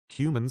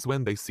Humans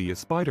when they see a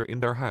spider in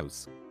their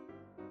house.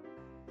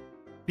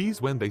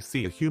 Bees when they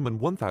see a human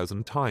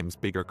 1,000 times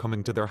bigger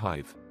coming to their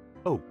hive.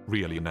 Oh,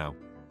 really now?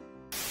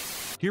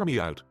 Hear me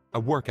out, a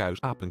workout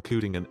app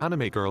including an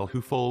anime girl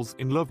who falls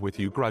in love with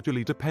you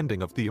gradually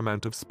depending of the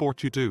amount of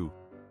sport you do.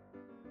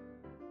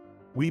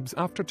 Weebs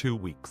after 2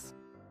 weeks.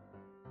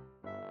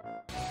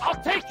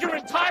 I'll take your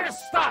entire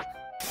stock!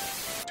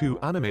 2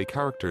 anime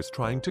characters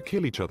trying to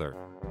kill each other.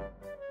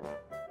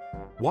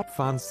 What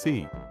fans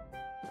see?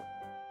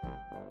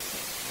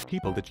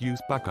 People that use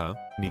baka,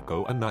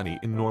 Nico and Nani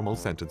in normal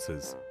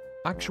sentences.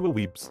 Actual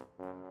weebs.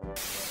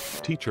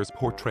 Teachers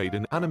portrayed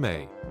in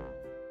anime.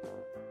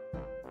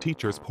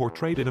 Teachers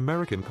portrayed in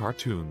American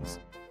cartoons.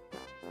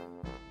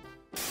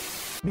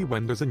 Me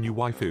when there's a new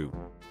waifu.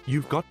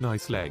 You've got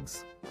nice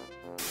legs.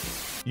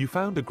 You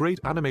found a great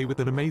anime with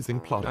an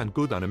amazing plot and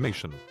good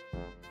animation.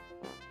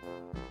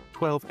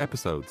 12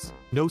 episodes,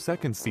 no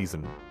second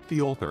season,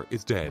 the author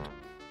is dead.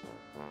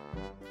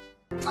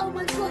 Oh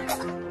my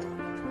god!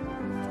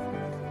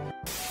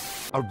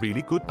 A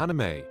really good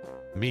anime.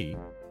 Me,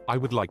 I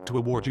would like to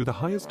award you the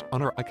highest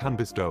honor I can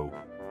bestow.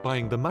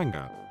 Buying the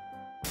manga.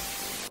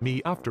 Me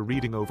after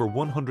reading over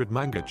 100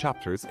 manga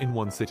chapters in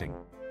one sitting.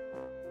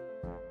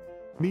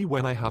 Me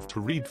when I have to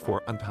read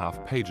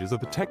 4.5 pages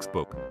of a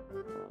textbook.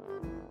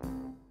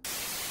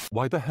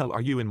 Why the hell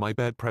are you in my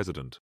bed,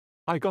 President?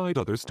 I guide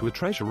others to a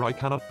treasure I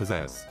cannot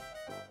possess.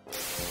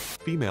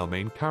 Female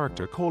main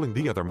character calling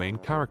the other main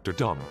character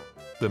dumb.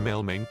 The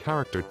male main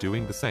character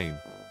doing the same.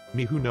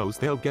 Me who knows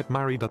they'll get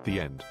married at the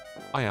end.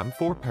 I am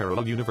 4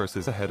 parallel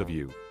universes ahead of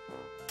you.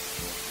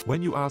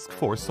 When you ask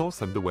for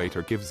sauce and the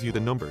waiter gives you the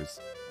numbers.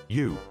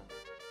 You.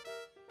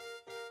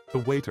 The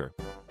waiter.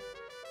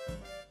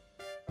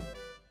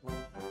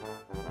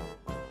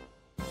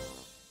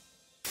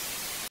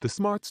 The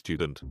smart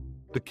student.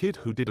 The kid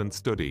who didn't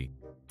study.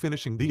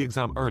 Finishing the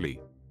exam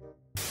early.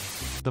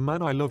 The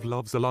man I love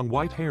loves a long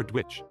white-haired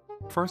witch.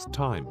 First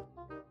time.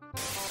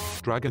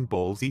 Dragon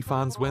Ball Z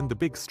fans when the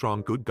big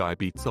strong good guy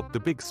beats up the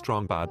big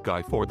strong bad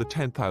guy for the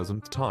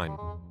 10,000th time.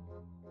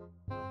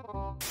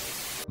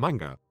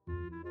 Manga.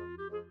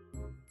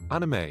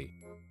 Anime.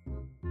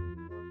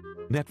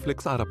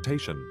 Netflix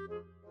adaptation.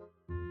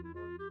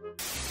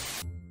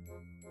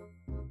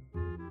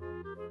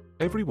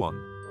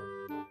 Everyone.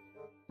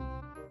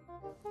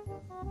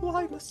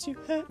 Why must you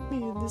hurt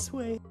me in this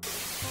way?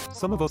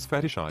 Some of us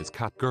fetishize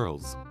cat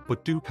girls,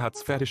 but do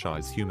cats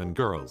fetishize human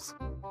girls?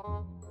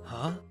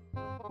 Huh?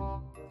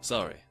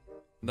 Sorry,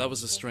 that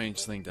was a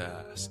strange thing to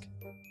ask.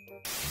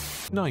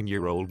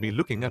 9-year-old me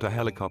looking at a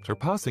helicopter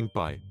passing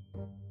by.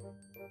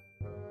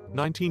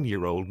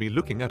 19-year-old me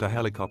looking at a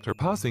helicopter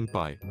passing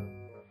by.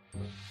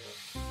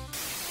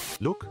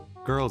 Look,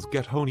 girls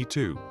get horny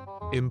too.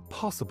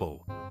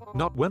 Impossible.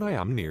 Not when I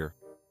am near.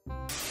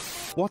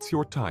 What's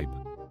your type?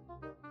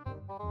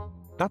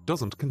 That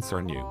doesn't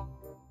concern you.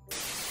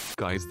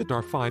 Guys that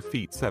are 5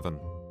 feet 7.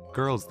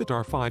 Girls that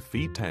are 5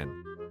 feet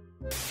 10.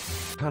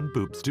 Can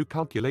boobs do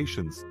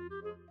calculations?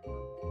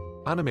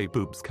 Anime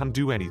boobs can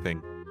do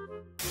anything.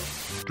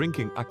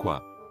 Drinking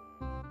aqua.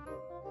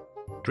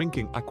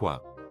 Drinking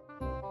aqua.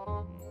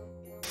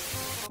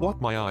 What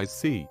my eyes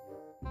see.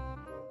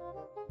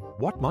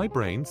 What my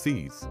brain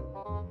sees.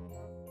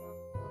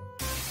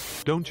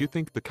 Don't you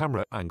think the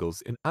camera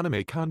angles in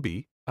anime can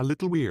be a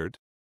little weird?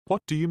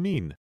 What do you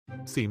mean?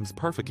 Seems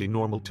perfectly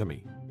normal to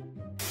me.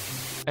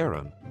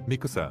 Aaron,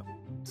 Mikasa,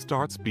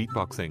 starts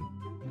beatboxing.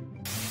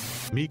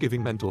 Me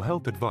giving mental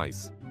health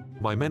advice.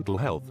 My mental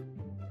health.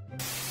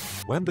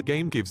 When the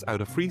game gives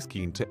out a free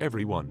skin to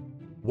everyone,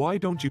 why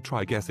don't you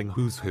try guessing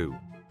who's who?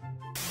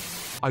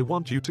 I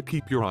want you to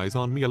keep your eyes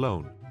on me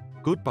alone.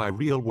 Goodbye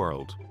real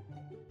world.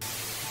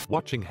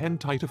 Watching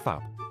hentai to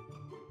fap.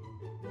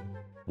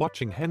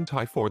 Watching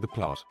hentai for the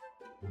plot.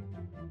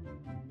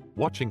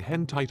 Watching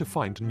hentai to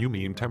find new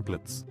meme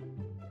templates.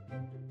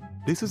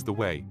 This is the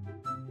way.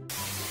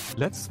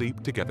 Let's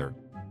sleep together.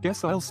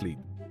 Guess I'll sleep.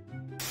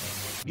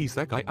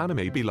 Isekai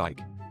anime be like.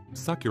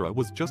 Sakura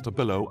was just a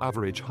below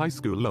average high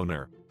school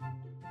loner.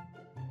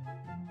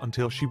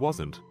 Until she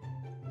wasn't.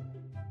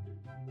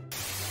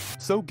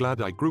 So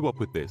glad I grew up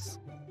with this.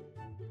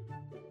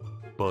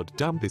 But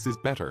damn, this is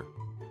better.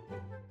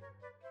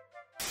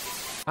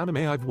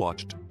 Anime I've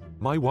watched.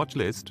 My watch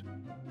list.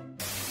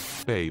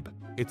 Babe,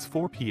 it's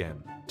 4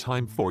 p.m.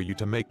 Time for you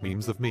to make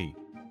memes of me.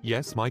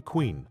 Yes, my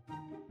queen.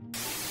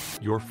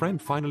 Your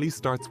friend finally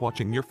starts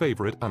watching your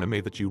favorite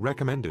anime that you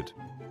recommended.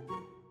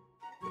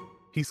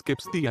 He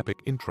skips the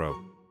epic intro.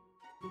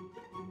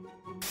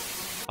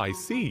 I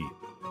see.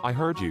 I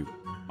heard you.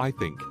 I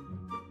think.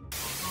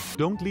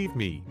 Don't leave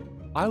me.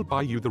 I'll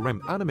buy you the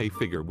Rem anime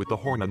figure with the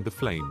horn and the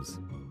flames.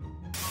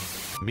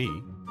 Me,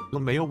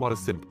 Lameo what a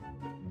simp.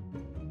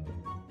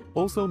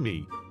 Also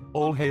me,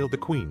 all hail the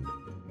queen.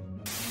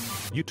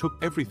 You took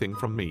everything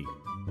from me.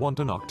 Want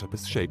an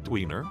octopus-shaped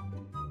wiener?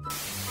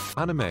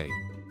 Anime,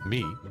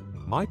 me,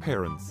 my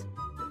parents.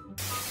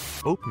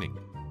 Opening.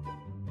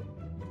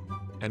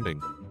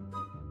 Ending.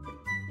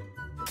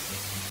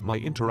 My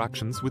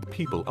interactions with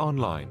people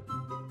online.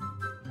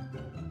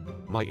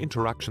 my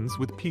interactions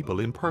with people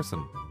in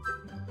person.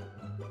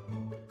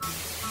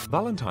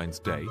 Valentine's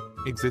Day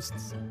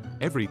exists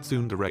every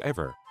tsundere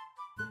ever.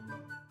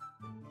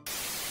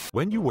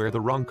 When you wear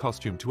the wrong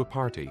costume to a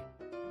party.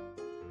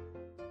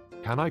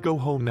 Can I go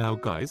home now,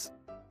 guys?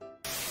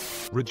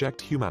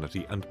 Reject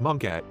humanity and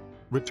manga.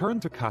 Return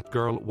to cat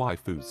girl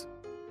waifus.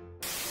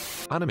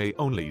 Anime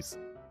onlys.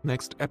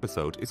 Next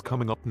episode is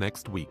coming up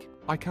next week.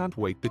 I can't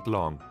wait bit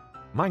long.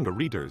 Manga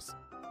readers.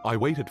 I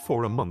waited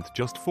for a month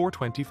just for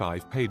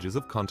 25 pages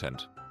of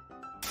content.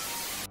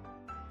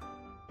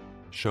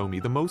 Show me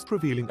the most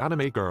revealing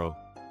anime girl.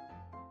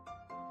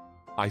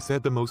 I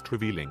said the most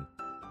revealing.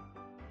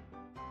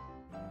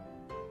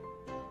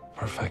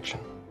 Perfection.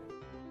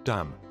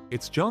 Damn,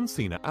 it's John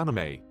Cena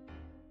anime.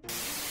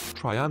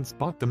 Try and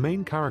spot the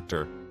main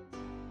character.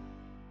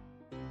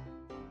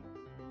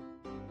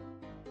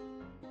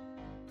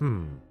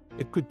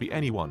 It could be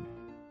anyone.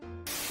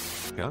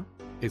 Yeah?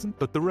 Isn't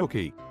that the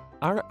Roki?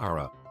 Ara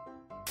ara.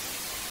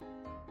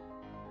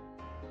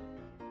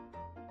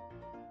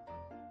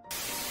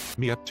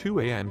 Me at 2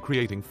 AM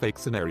creating fake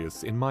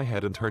scenarios in my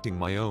head and hurting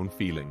my own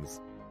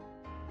feelings.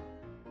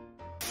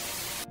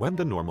 When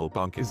the normal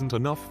bunk isn't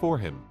enough for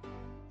him.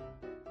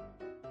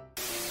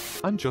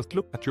 And just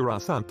look at your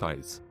ass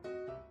eyes.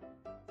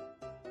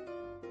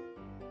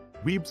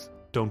 Weebs,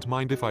 don't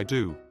mind if I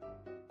do.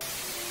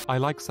 I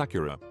like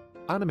Sakura.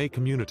 Anime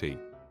community.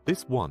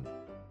 This one.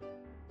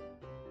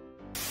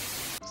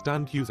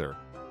 Stand user.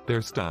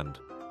 Their stand.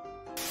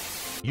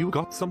 You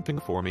got something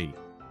for me.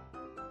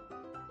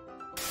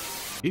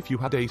 If you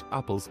had 8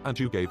 apples and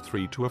you gave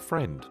 3 to a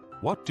friend,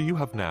 what do you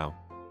have now?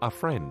 A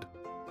friend.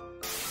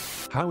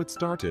 How it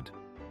started.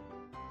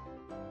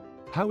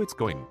 How it's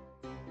going.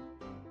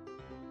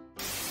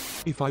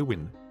 If I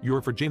win,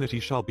 your virginity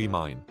shall be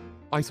mine.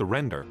 I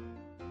surrender.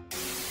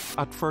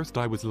 At first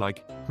I was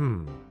like,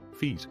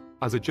 feet,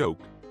 as a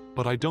joke,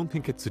 but I don't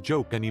think it's a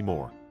joke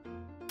anymore.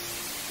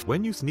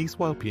 When you sneeze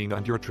while peeing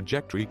and your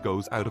trajectory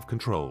goes out of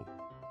control.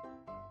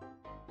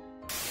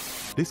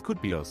 This could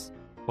be us,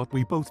 but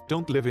we both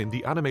don't live in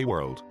the anime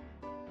world.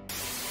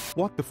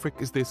 What the frick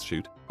is this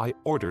shoot? I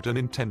ordered a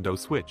Nintendo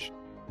Switch.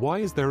 Why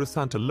is there a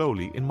Santa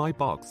Loli in my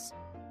box?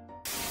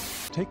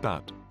 Take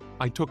that.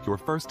 I took your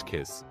first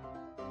kiss.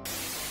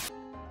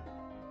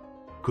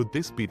 Could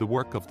this be the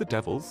work of the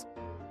devils?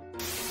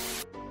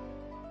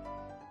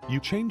 You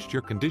changed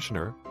your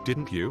conditioner,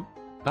 didn't you?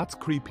 That's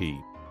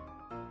creepy.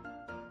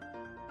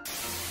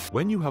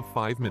 When you have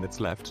 5 minutes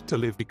left to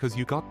live because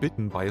you got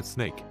bitten by a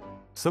snake.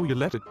 So you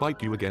let it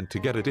bite you again to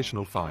get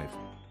additional 5.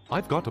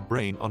 I've got a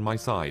brain on my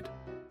side.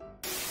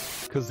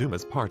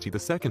 Kazuma's party the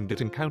second it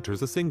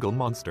encounters a single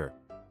monster.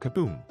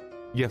 Kaboom.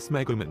 Yes,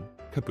 Megumin,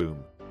 kaboom.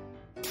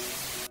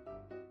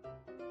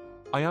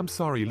 I am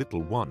sorry,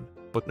 little one,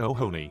 but no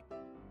honey.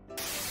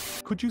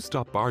 Could you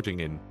stop barging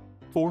in?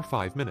 For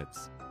 5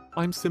 minutes.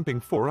 I'm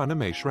simping for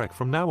anime Shrek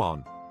from now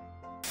on.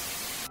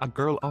 A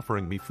girl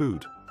offering me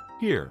food.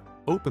 Here,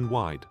 open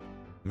wide.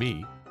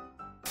 Me.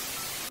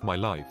 My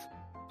life.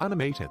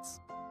 Anime tits.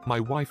 My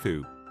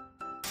waifu.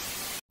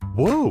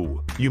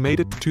 Whoa! You made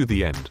it to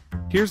the end.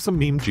 Here's some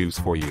meme juice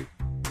for you.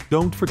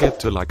 Don't forget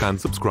to like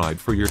and subscribe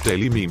for your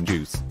daily meme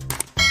juice.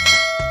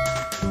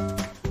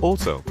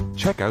 Also,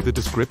 check out the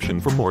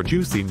description for more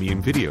juicy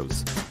meme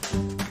videos.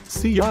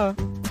 See ya!